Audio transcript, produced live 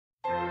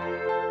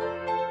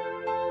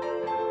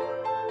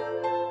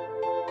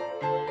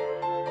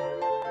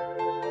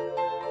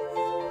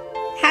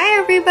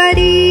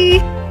everybody!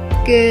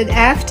 Good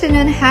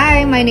afternoon.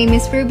 Hi, my name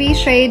is Ruby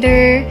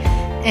Schrader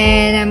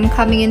and I'm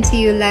coming into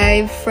you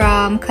live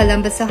from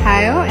Columbus,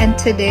 Ohio, and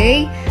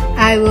today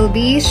I will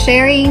be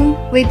sharing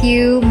with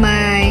you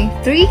my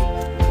three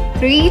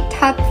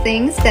top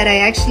things that I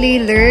actually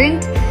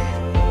learned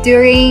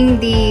during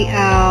the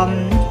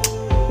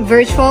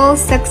virtual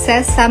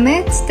success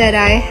summits that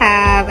I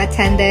have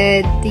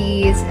attended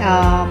these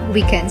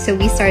weekends. So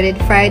we started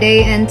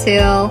Friday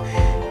until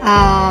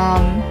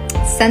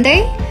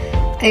Sunday.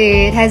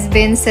 It has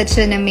been such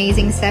an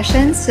amazing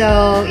session.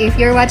 So if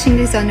you're watching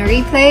this on a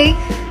replay,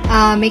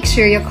 make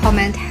sure you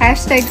comment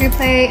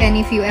 #replay, and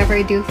if you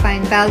ever do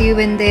find value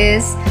in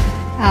this,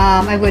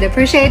 I would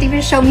appreciate if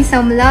you show me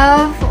some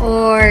love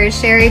or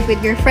share it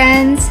with your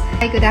friends.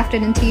 Hi, good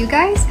afternoon to you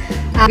guys.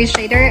 I'm Ruby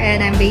Schrader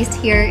and I'm based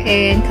here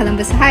in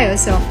Columbus, Ohio.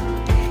 So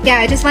yeah,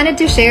 I just wanted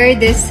to share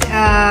this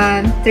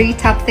three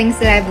top things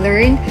that I've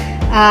learned.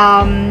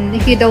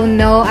 If you don't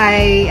know,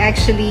 I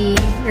actually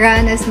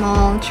run a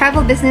small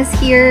travel business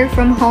here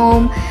from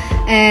home,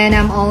 and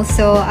I'm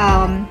also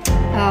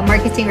a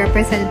marketing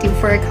representative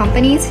for a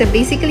company. So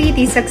basically,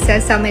 the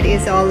Success Summit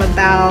is all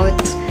about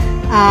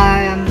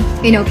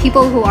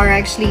people who are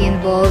actually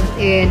involved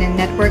in a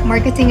network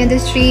marketing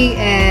industry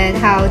and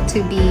how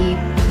to be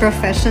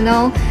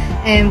professional.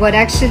 And what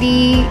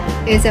actually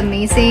is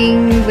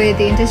amazing with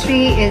the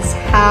industry is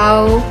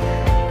how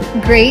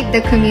great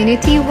the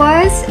community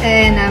was,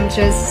 and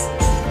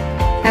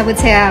I would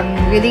say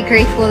I'm really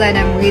grateful and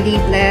I'm really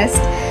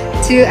blessed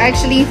to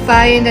actually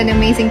find an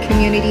amazing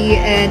community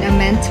and a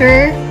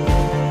mentor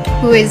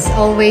who is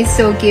always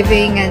so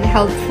giving and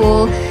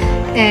helpful,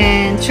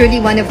 and truly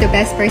one of the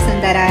best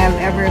person that I have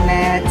ever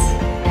met.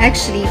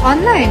 Actually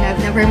online, I've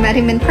never met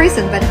him in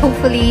person, but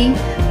hopefully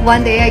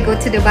one day I go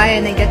to Dubai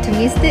and I get to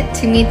meet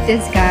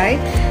this guy.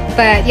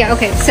 But yeah,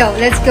 okay, so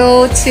let's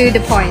go to the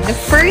point. The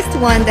first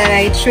one that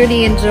I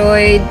truly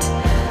enjoyed,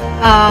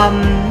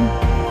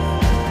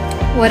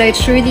 what I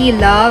truly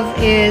love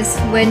is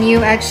when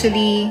you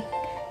actually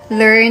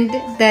learned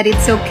that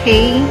it's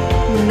okay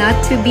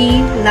not to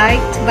be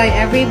liked by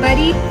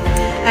everybody.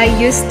 I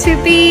used to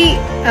be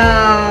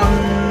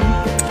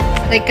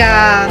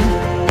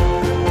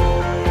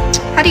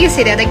how do you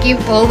say that? Like, you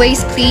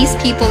always please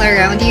people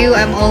around you.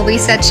 I'm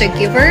always such a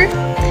giver.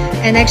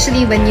 And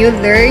actually, when you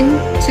learn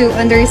to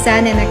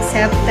understand and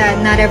accept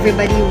that not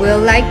everybody will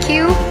like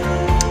you,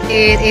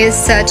 it is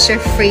such a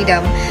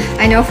freedom.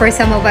 I know for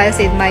some of us,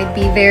 it might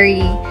be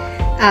very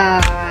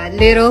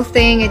little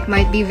thing. It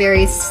might be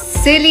very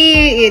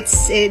silly. It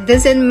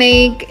doesn't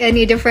make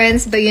any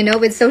difference. But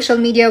with social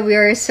media, we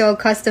are so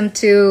accustomed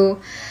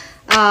to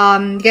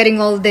getting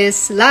all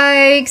these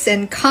likes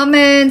and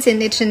comments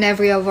in each and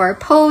every of our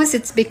posts.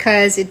 It's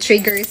because it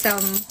triggers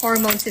some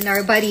hormones in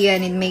our body,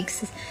 and it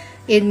makes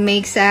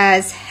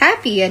us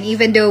happy. And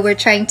even though we're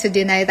trying to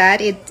deny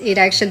that, it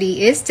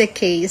actually is the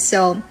case.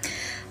 So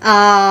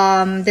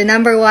the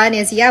number one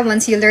is,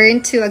 once you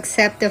learn to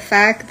accept the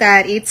fact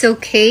that it's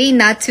okay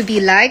not to be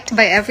liked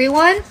by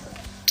everyone,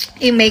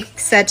 it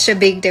makes such a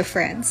big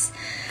difference.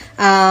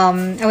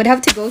 I would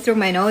have to go through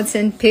my notes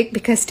and pick,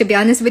 because to be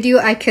honest with you,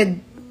 I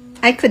could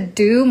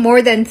do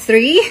more than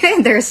three.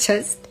 There's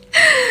just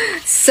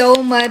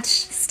so much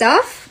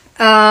stuff.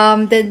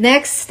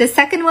 The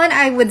second one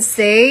I would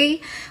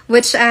say,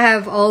 which I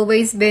have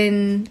always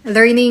been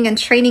learning and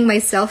training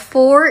myself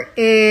for,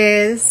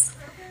 is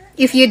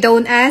if you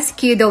don't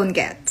ask, you don't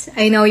get.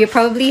 I know you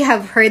probably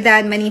have heard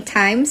that many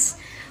times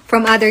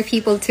from other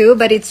people too,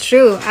 but it's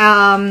true.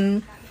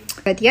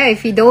 But yeah,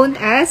 if you don't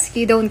ask,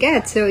 you don't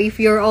get. So if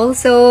you're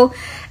also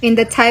in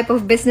the type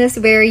of business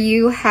where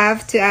you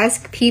have to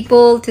ask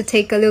people to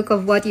take a look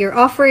of what you're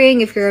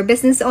offering, if you're a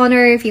business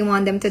owner, if you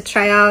want them to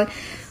try out,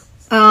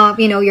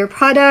 your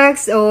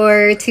products,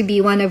 or to be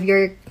one of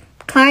your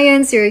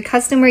clients, your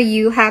customer,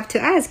 you have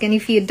to ask. And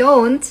if you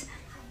don't,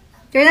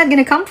 they're not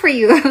going to come for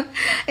you.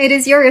 It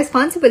is your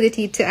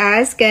responsibility to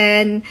ask.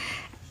 And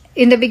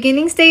in the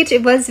beginning stage,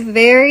 it was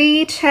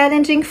very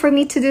challenging for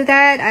me to do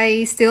that.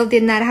 I still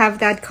did not have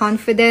that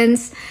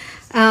confidence.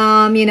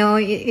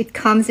 It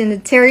comes in the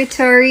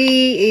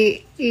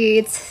territory.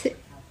 It's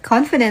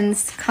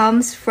confidence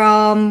comes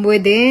from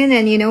within,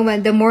 and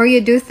the more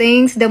you do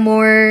things, the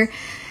more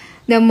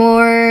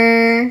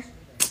you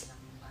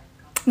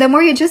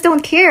just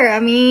don't care.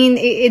 I mean,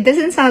 it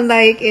doesn't sound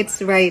like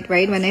it's right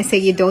when I say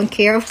you don't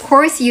care. Of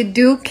course you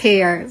do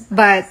care,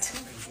 but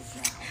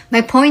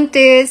my point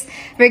is,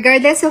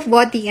 regardless of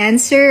what the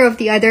answer of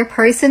the other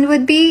person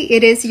would be,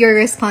 it is your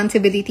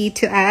responsibility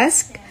to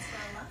ask.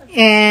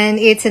 And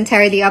it's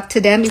entirely up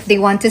to them if they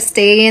want to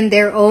stay in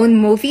their own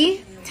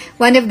movie.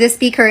 One of the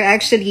speaker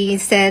actually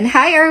said,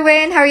 "Hi,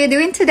 Erwin, how are you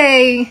doing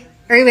today?"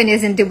 Erwin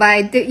is in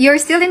Dubai. You're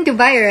still in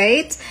Dubai,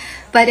 right?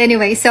 But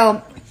anyway,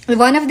 so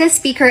one of the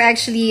speaker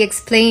actually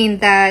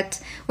explained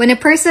that when a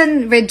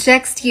person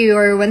rejects you,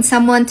 or when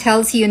someone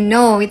tells you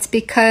no, it's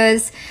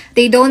because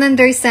they don't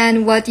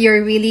understand what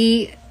you're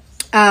really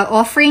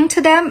offering to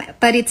them,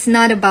 but it's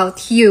not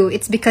about you.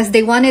 It's because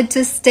they wanted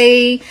to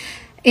stay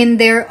in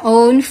their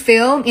own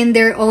film, in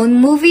their own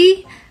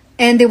movie,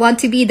 and they want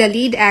to be the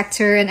lead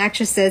actor and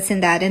actresses in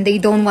that, and they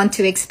don't want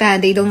to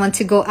expand. They don't want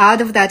to go out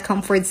of that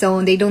comfort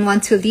zone. They don't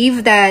want to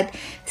leave that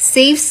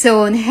safe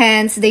zone.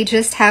 Hence, they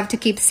just have to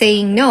keep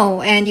saying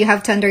no. And you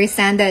have to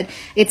understand that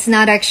it's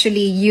not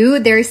actually you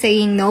they're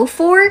saying no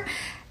for.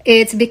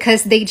 It's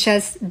because they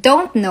just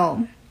don't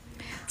know.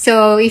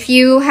 So if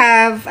you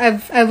have,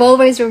 I've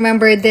always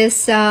remembered this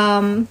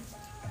statement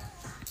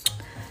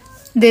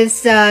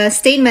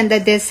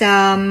that this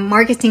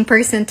marketing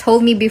person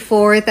told me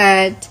before,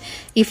 that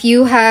if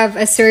you have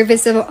a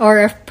service or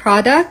a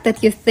product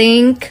that you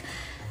think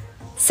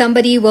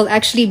somebody will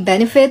actually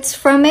benefit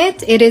from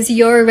it, it is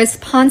your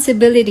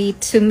responsibility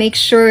to make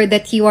sure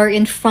that you are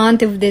in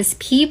front of these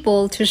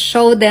people to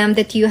show them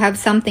that you have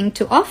something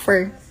to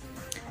offer.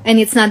 And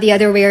it's not the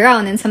other way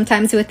around. And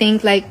sometimes we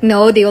think like,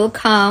 no, they will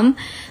come,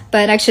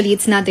 but actually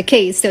it's not the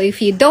case. So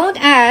if you don't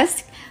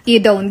ask, you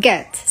don't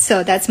get.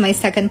 So that's my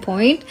second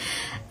point.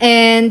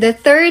 And the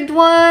third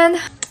one,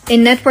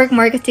 in network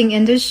marketing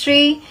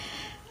industry,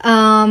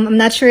 I'm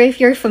not sure if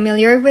you're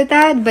familiar with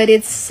that, but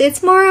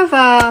it's more of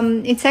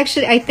it's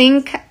actually, I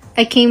think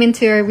I came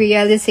into a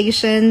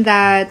realization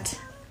that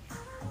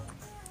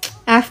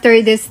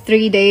after this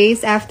 3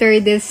 days, after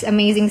this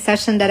amazing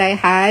session that I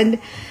had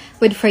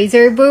with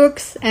Frazer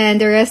Brookes and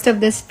the rest of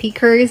the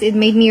speakers, it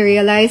made me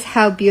realize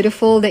how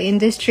beautiful the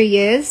industry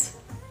is.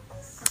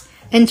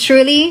 And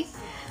truly,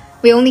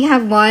 we only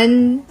have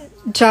one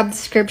job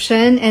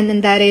description,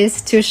 and that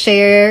is to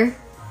share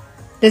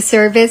the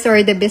service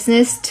or the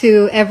business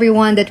to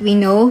everyone that we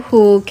know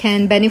who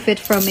can benefit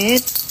from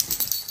it.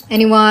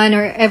 Anyone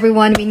or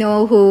everyone we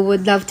know who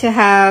would love to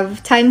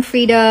have time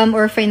freedom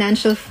or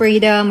financial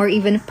freedom or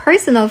even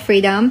personal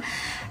freedom.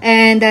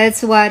 And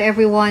that's what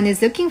everyone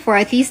is looking for.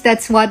 At least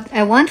that's what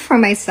I want for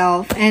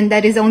myself. And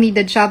that is only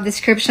the job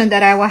description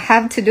that I will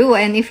have to do.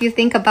 And if you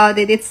think about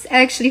it, it's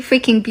actually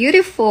freaking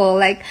beautiful.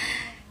 Like,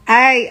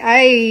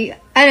 I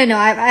don't know,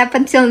 up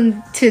until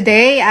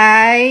today,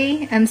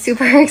 I am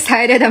super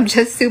excited. I'm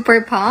just super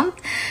pumped.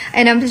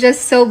 And I'm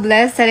just so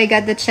blessed that I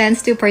got the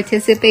chance to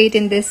participate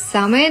in this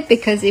summit,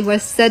 because it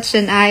was such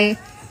an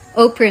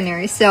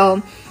eye-opener.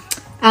 So,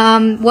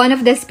 one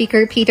of the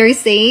speaker, Peter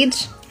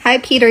Sage. Hi,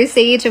 Peter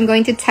Sage. I'm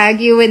going to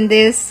tag you in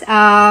this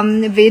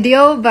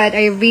video, but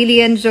I really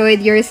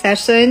enjoyed your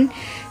session.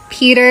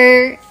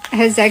 Peter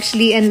has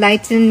actually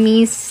enlightened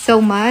me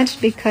so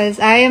much, because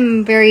I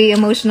am a very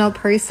emotional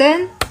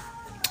person.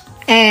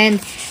 And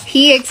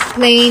he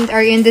explained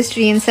our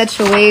industry in such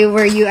a way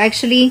where you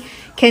actually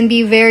can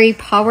be very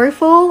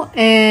powerful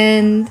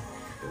and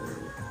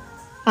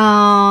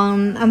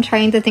I'm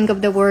trying to think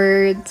of the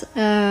word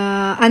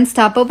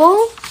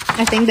unstoppable.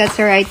 I think that's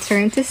the right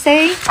term to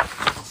say.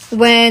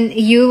 When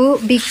you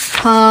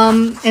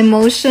become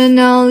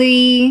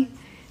emotionally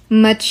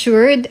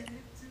matured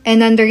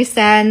and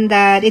understand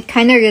that, it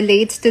kind of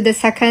relates to the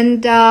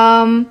second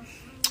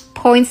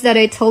points that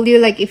I told you,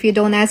 like if you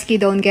don't ask, you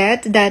don't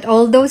get, that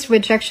all those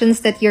rejections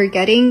that you're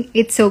getting,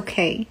 it's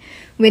okay.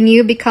 When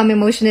you become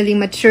emotionally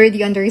matured,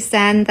 you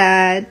understand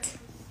that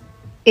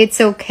it's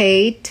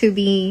okay to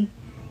be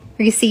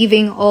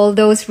receiving all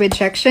those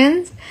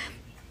rejections.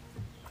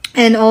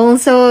 And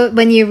also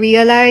when you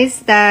realize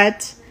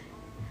that,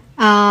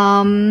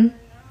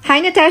 hi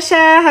Natasha,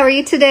 how are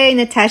you today?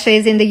 Natasha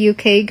is in the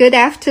UK. Good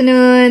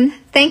afternoon.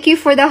 Thank you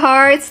for the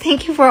hearts.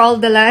 Thank you for all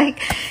the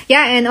like.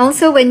 Yeah, and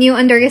also when you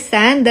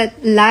understand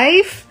that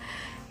life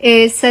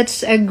is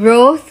such a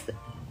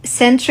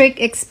growth-centric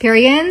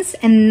experience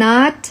and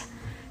not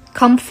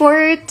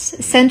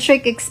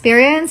comfort-centric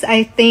experience,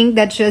 I think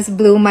that just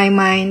blew my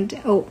mind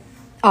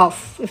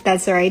off, if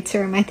that's the right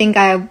term. I think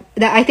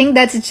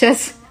that's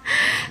just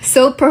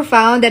so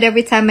profound that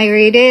every time I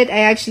read it, I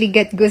actually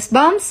get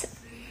goosebumps.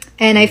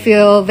 And I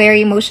feel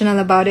very emotional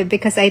about it,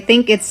 because I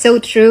think it's so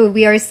true.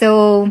 We are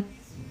so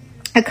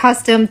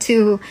accustomed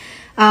to,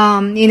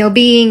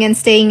 being and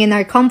staying in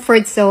our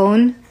comfort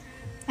zone.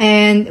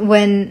 And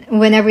when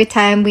every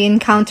time we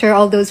encounter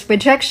all those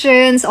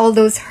rejections, all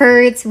those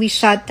hurts, we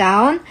shut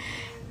down.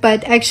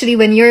 But actually,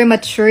 when you're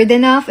matured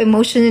enough,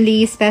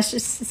 emotionally,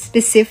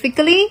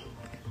 specifically,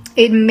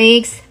 it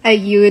makes a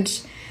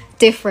huge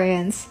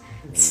difference.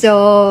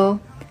 So,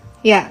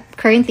 yeah,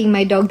 currently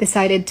my dog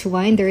decided to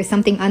whine. There is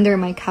something under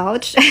my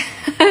couch.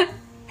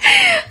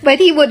 But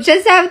he would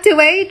just have to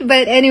wait.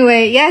 But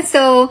anyway, yeah,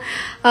 so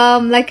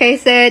like I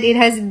said, it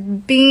has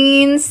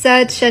been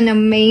such an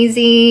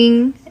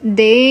amazing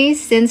day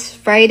since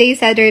Friday,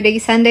 Saturday,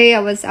 Sunday.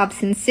 I was up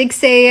since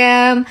 6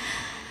 a.m.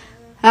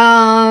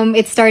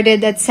 It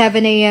started at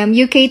 7 a.m.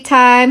 UK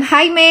time.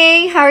 Hi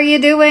May, how are you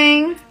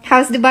doing?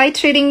 How's Dubai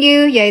treating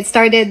you? Yeah, it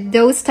started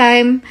those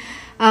time.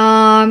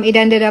 It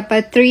ended up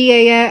at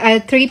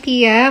 3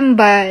 p.m.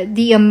 But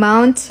the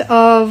amount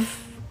of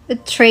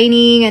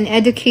training and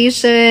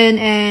education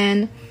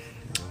and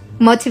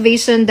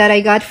motivation that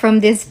I got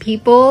from these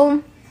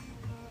people,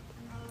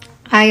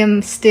 I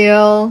am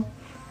still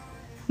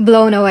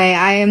blown away.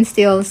 I am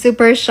still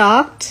super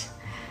shocked.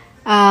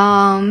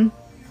 Now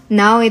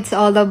it's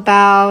all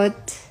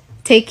about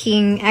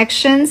taking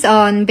actions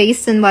on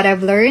based on what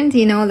I've learned.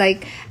 You know,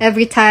 like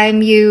every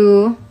time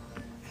you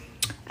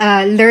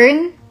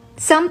learn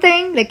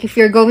something, like if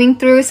you're going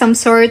through some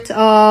sort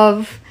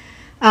of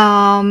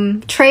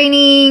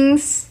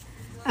trainings,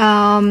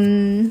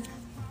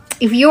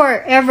 if you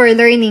are ever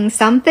learning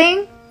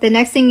something, the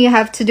next thing you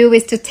have to do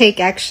is to take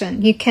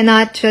action. You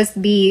cannot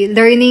just be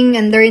learning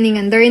and learning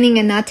and learning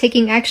and not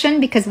taking action,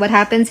 because what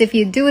happens if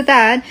you do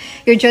that,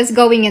 you're just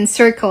going in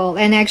circle.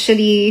 And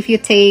actually, if you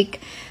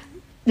take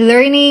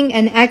learning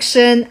and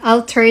action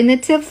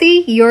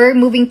alternatively, you're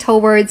moving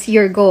towards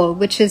your goal,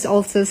 which is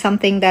also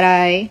something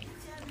that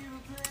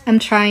I'm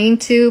trying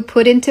to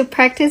put into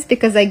practice,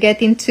 because I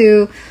get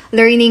into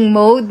learning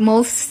mode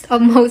most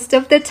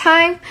of the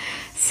time.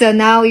 So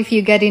now if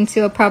you get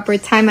into a proper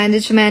time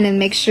management and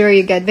make sure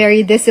you get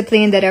very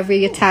disciplined, that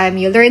every time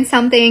you learn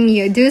something,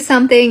 you do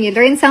something, you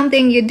learn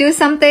something, you do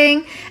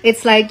something,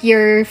 it's like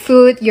your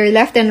foot, your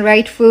left and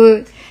right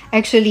foot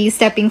actually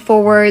stepping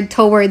forward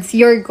towards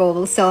your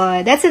goal.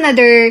 So that's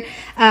another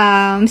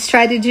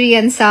strategy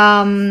and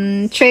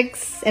some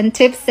tricks and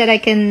tips that I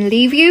can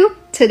leave you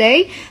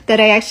today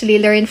that I actually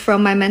learned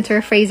from my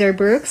mentor, Frazer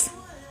Brookes.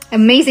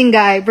 Amazing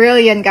guy,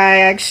 brilliant guy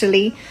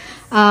actually.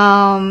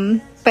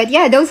 But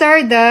yeah, those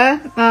are the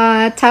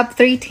top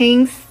 3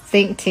 things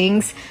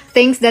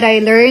that I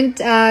learned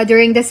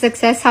during the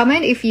Success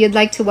Summit. If you'd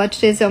like to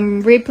watch this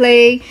on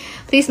replay,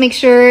 please make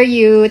sure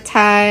you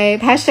type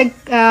hashtag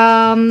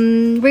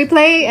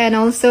replay. And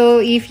also,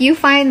 if you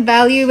find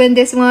value in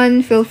this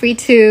one, feel free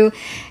to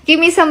give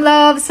me some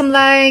love, some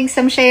likes,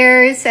 some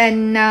shares,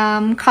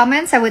 and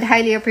comments. I would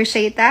highly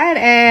appreciate that.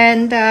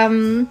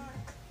 And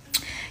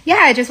yeah,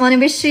 I just want to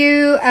wish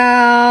you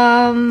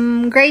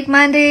great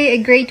Monday,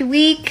 a great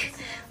week.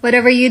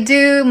 Whatever you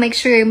do, make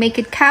sure you make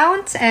it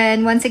count.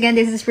 And once again,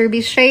 this is Ruby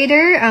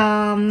Schrader,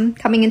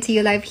 coming into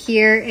you live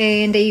here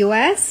in the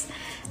US.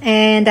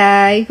 And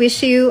I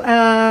wish you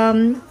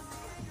a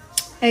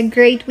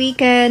great week,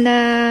 and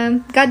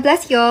God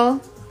bless you all.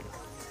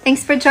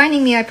 Thanks for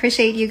joining me. I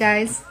appreciate you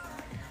guys.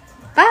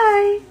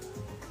 Bye.